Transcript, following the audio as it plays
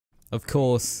Of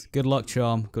course. Good luck,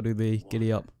 charm. Gotta do the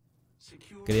giddy up.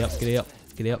 Giddy up, giddy up,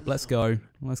 giddy up. Let's go.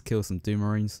 Let's kill some Doom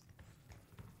Marines.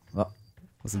 What?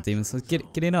 Or some demons. Let's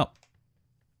get in up.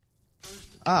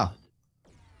 Ah.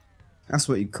 That's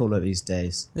what you call it these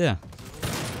days. Yeah.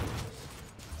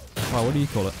 Wow, what do you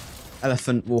call it?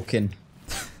 Elephant walking.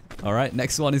 Alright,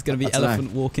 next one is going to be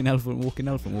elephant walking, elephant walking,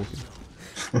 elephant walking.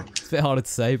 It's a bit harder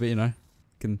to say, but you know,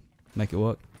 can make it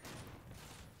work.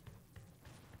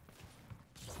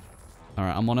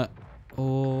 Alright, I'm on it.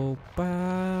 All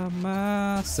by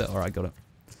myself. Alright, got it.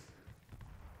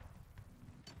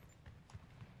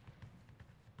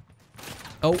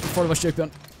 Oh, in front of my ship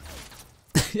gun.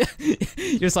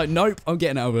 You're just like, nope, I'm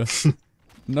getting over.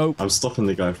 Nope. I'm stopping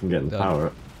the guy from getting the power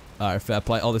up. Alright, fair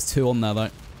play. Oh, there's two on there though.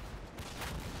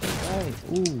 Hey,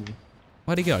 ooh.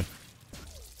 Where'd he go?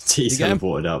 He's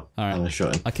teleported up and I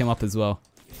shot him. I came up as well.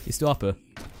 You still up here?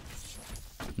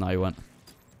 No, he went.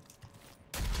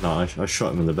 No, I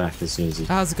shot him in the back as soon as he...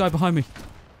 Ah, there's a guy behind me.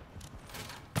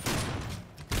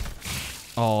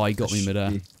 Oh, he got me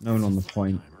midair. No one on the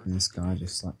point, and this guy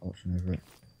just like watching over it.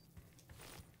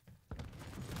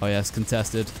 Oh yeah, it's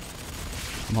contested.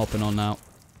 I'm hopping on now.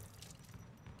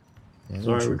 Yeah,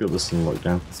 Sorry, we got this in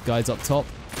lockdown. This guy's up top.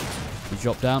 He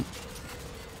dropped down.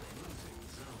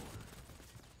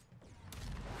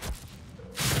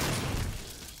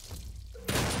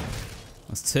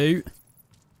 That's two.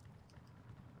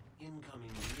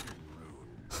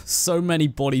 So many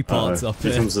body parts up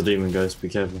here. here. Comes the demon ghost, be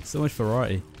careful. So much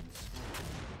variety.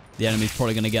 The enemy's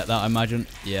probably going to get that, I imagine.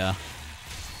 Yeah.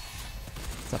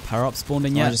 Is that power up spawned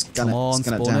in yet? Come on,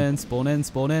 spawn in, spawn in,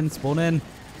 spawn in, spawn in.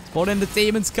 Spawn in, the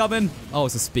demon's coming. Oh,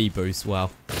 it's a speed boost, wow.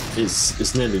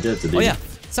 It's nearly dead, the demon. Oh yeah,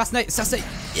 assassinate, assassinate.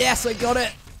 Yes, I got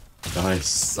it. Nice.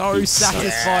 So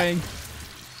satisfying.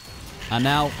 Yeah. And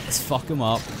now, let's fuck him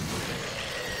up.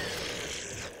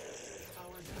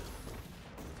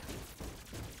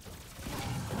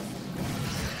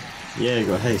 Yeah, you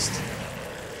got haste.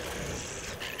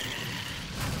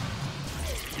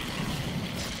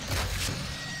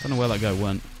 Don't know where that guy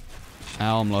went.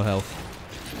 Ow, I'm low health.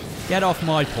 Get off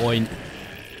my point.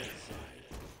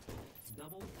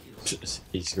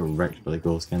 He's got wrecked by the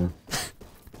Gauss cannon.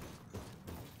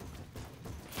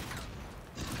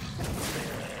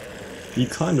 You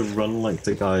kind of run like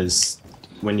the guys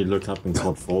when you look up in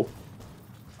COD 4.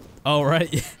 Oh,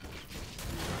 right.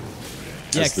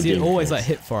 Yeah, because you're always like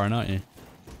hip firing, aren't you?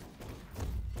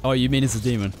 Oh, you mean it's a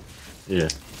demon? Yeah.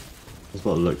 That's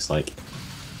what it looks like.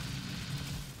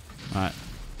 Alright.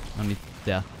 Only,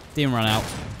 yeah. Demon ran out.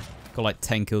 Got like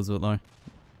 10 kills with it though.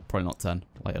 Probably not 10.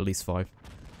 Like at least 5.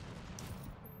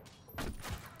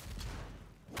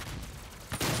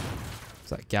 Is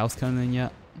that Gauss coming in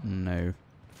yet? No.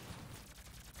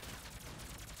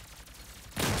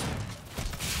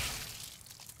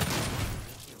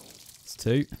 It's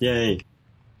two. Yay.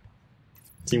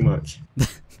 Teamwork.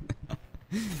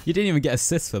 You didn't even get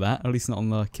assists for that, at least not on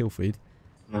the kill feed.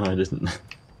 No, I didn't.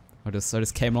 I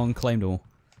just came along and claimed all.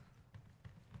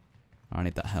 I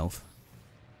need that health.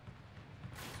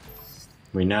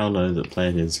 We now know that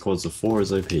playing in squads of 4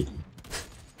 is OP. It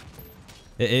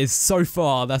is so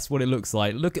far. That's what it looks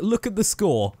like. Look at the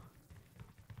score.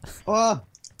 Oh.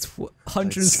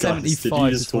 175. Did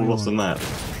you just fall off the map?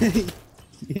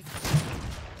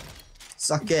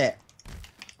 Suck it.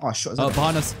 Oh, I shot his Oh, head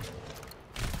behind us.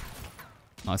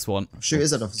 Nice one. Shoot his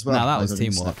head off as well. Now that was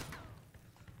teamwork.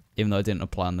 Even though I didn't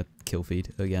apply on the kill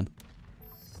feed again.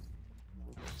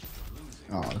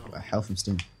 Oh, look at that health and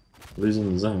steam.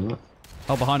 Losing the zone, look.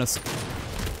 Oh, behind us.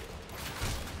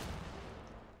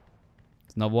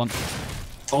 Another one.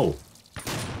 Oh!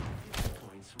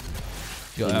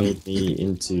 Got, they made me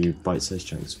into bite-sized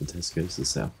chunks for Tesco's to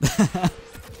sell.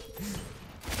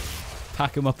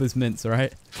 Pack them up as mints,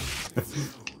 alright?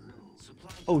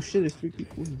 Oh shit, it's 3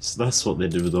 people. So that's what they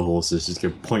did with the horses, just go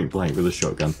point blank with a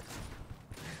shotgun.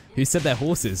 Who said they're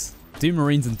horses? Doom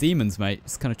Marines and demons, mate.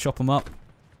 Just kind of chop them up,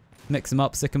 mix them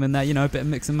up, stick them in there, you know, a bit of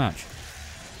mix and match.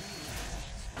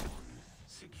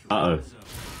 Uh-oh.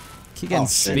 Keep getting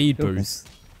speed boosts.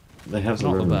 They have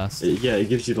not the best. Yeah, it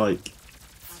gives you like,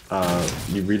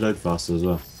 you reload faster as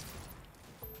well.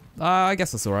 I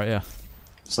guess that's alright, yeah.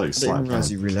 It's like I didn't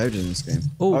realise you reloaded in this game.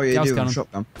 Oh, yeah, you do cannon. with a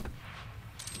shotgun.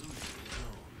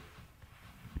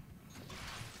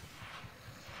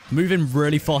 Moving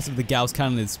really fast with the Gauss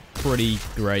cannon is pretty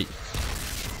great.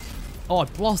 Oh, I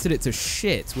blasted it to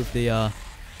shit with the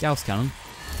Gauss cannon.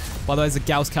 By the way, there's a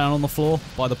Gauss cannon on the floor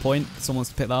by the point. Someone wants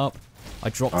to pick that up. I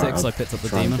dropped it because I picked up the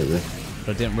demon.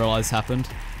 But I didn't realise happened.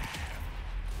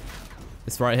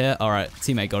 It's right here. Alright,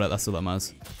 teammate got it. That's all that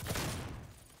matters.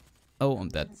 Oh, I'm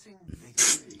dead.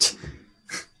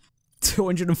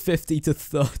 250 to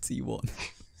 31.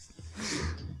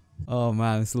 Oh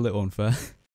man, it's a little unfair.